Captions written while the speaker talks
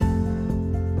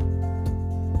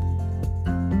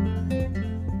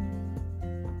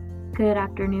Good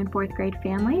afternoon, fourth grade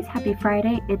families. Happy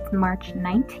Friday. It's March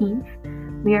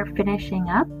 19th. We are finishing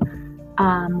up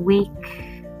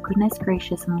goodness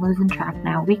gracious, I'm losing track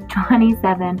now, week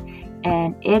 27,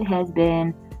 and it has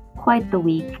been quite the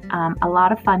week. A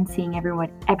lot of fun seeing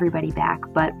everybody back,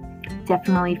 but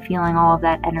definitely feeling all of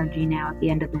that energy now at the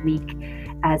end of the week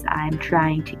as I'm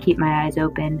trying to keep my eyes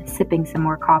open, sipping some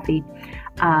more coffee.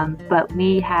 But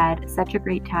we had such a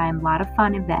great time, a lot of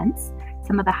fun events.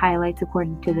 Some of the highlights,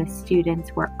 according to the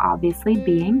students, were obviously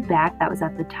being back. That was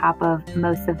at the top of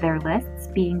most of their lists,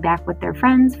 being back with their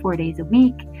friends 4 days a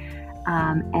week.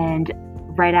 And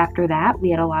right after that,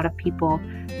 we had a lot of people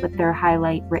with their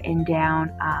highlight written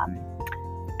down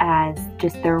as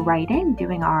just their writing,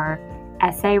 doing our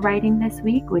essay writing this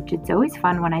week, which it's always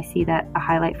fun when I see that a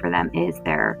highlight for them is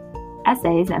their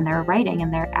essays and their writing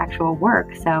and their actual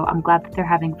work. So I'm glad that they're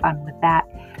having fun with that.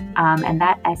 And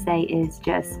that essay is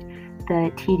just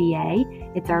the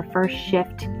TDA. It's our first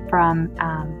shift from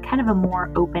kind of a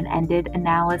more open-ended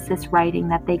analysis writing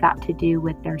that they got to do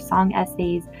with their song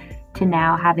essays to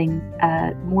now having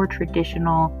a more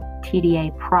traditional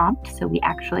TDA prompt. So we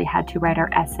actually had to write our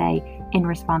essay in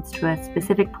response to a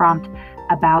specific prompt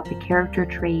about the character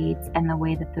traits and the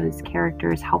way that those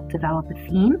characters help develop a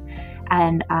theme.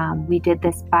 And we did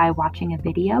this by watching a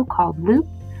video called Loop.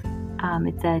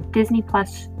 It's a Disney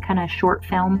Plus kind of short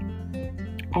film,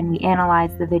 and we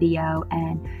analyzed the video,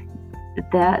 and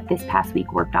this past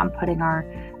week worked on putting our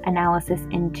analysis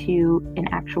into an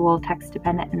actual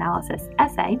text-dependent analysis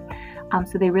essay.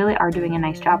 So they really are doing a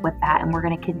nice job with that, and we're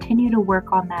going to continue to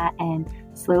work on that and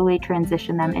slowly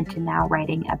transition them into now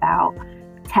writing about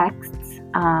texts,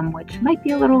 which might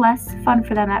be a little less fun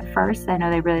for them at first. I know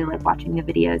they really like watching the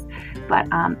videos, but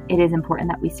it is important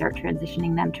that we start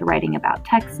transitioning them to writing about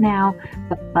text now.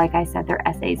 But like I said, their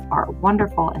essays are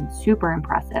wonderful and super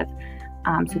impressive.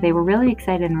 So they were really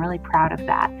excited and really proud of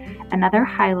that. Another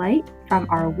highlight from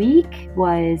our week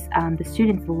was the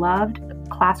students loved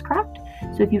Classcraft.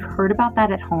 So if you've heard about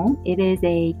that at home, it is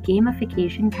a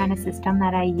gamification kind of system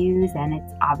that I use, and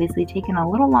it's obviously taken a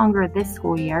little longer this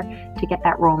school year to get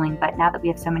that rolling. But now that we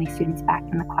have so many students back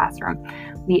in the classroom,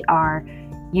 we are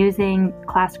using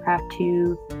Classcraft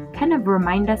to kind of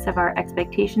remind us of our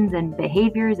expectations and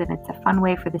behaviors, and it's a fun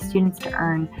way for the students to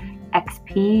earn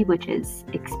XP, which is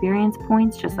experience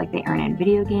points, just like they earn in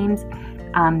video games.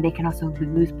 They can also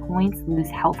lose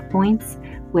health points,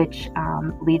 which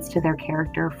leads to their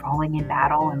character falling in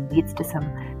battle and leads to some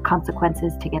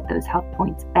consequences to get those health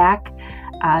points back.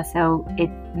 So it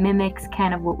mimics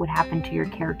kind of what would happen to your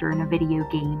character in a video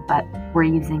game, but we're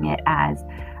using it as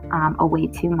a way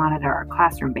to monitor our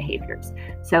classroom behaviors.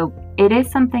 So it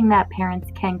is something that parents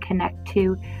can connect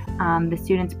to. The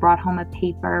students brought home a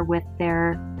paper with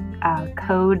their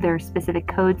code, their specific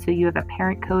code. So you have a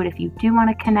parent code if you do want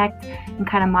to connect and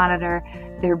kind of monitor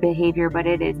their behavior, but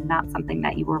it is not something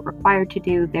that you were required to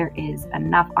do. There is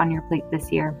enough on your plate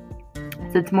this year.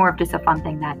 So it's more of just a fun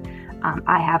thing that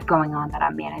I have going on that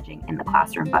I'm managing in the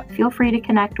classroom. But feel free to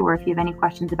connect, or if you have any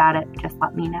questions about it, just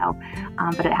let me know.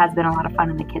 But it has been a lot of fun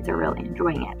and the kids are really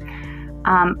enjoying it.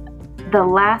 The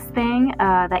last thing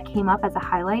that came up as a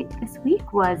highlight this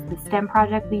week was the STEM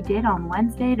project we did on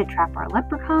Wednesday to trap our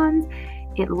leprechauns.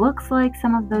 It looks like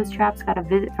some of those traps got a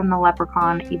visit from the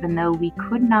leprechaun, even though we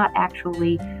could not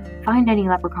actually find any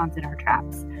leprechauns in our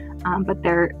traps. But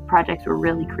their projects were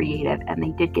really creative, and they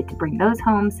did get to bring those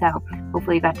home. So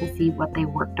hopefully you got to see what they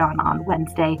worked on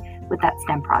Wednesday with that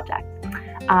STEM project.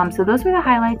 So those were the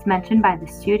highlights mentioned by the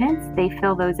students. They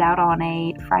fill those out on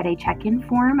a Friday check-in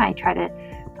form. I try to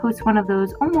post one of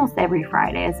those almost every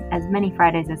Friday, as many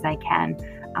Fridays as I can,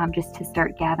 just to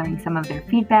start gathering some of their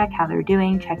feedback, how they're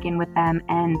doing, check in with them,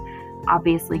 and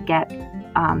obviously get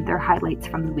their highlights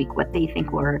from the week, what they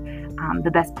think were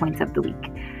the best points of the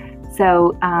week.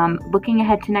 So looking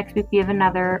ahead to next week, we have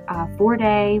another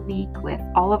 4-day week with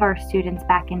all of our students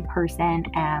back in person,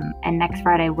 and next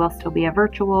Friday will still be a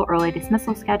virtual early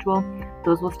dismissal schedule.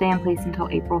 Those will stay in place until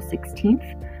April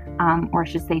 16th. Or I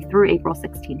should say through April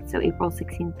 16th. So April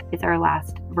 16th is our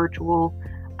last virtual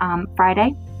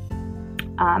Friday.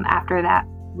 After that,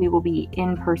 we will be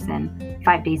in person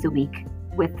 5 days a week,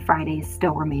 with Fridays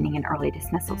still remaining an early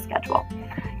dismissal schedule.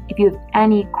 If you have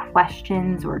any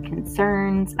questions or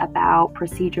concerns about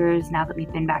procedures now that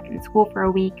we've been back in school for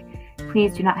a week,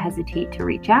 please do not hesitate to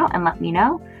reach out and let me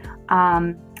know.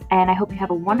 And I hope you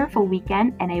have a wonderful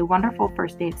weekend and a wonderful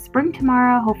first day of spring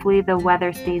tomorrow. Hopefully the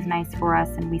weather stays nice for us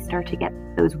and we start to get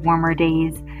those warmer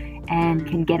days and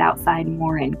can get outside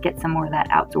more and get some more of that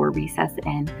outdoor recess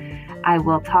in. I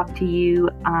will talk to you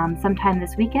sometime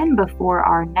this weekend before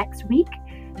our next week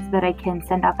so that I can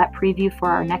send out that preview for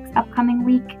our next upcoming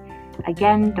week.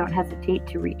 Again, don't hesitate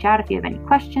to reach out if you have any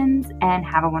questions, and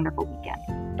have a wonderful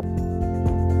weekend.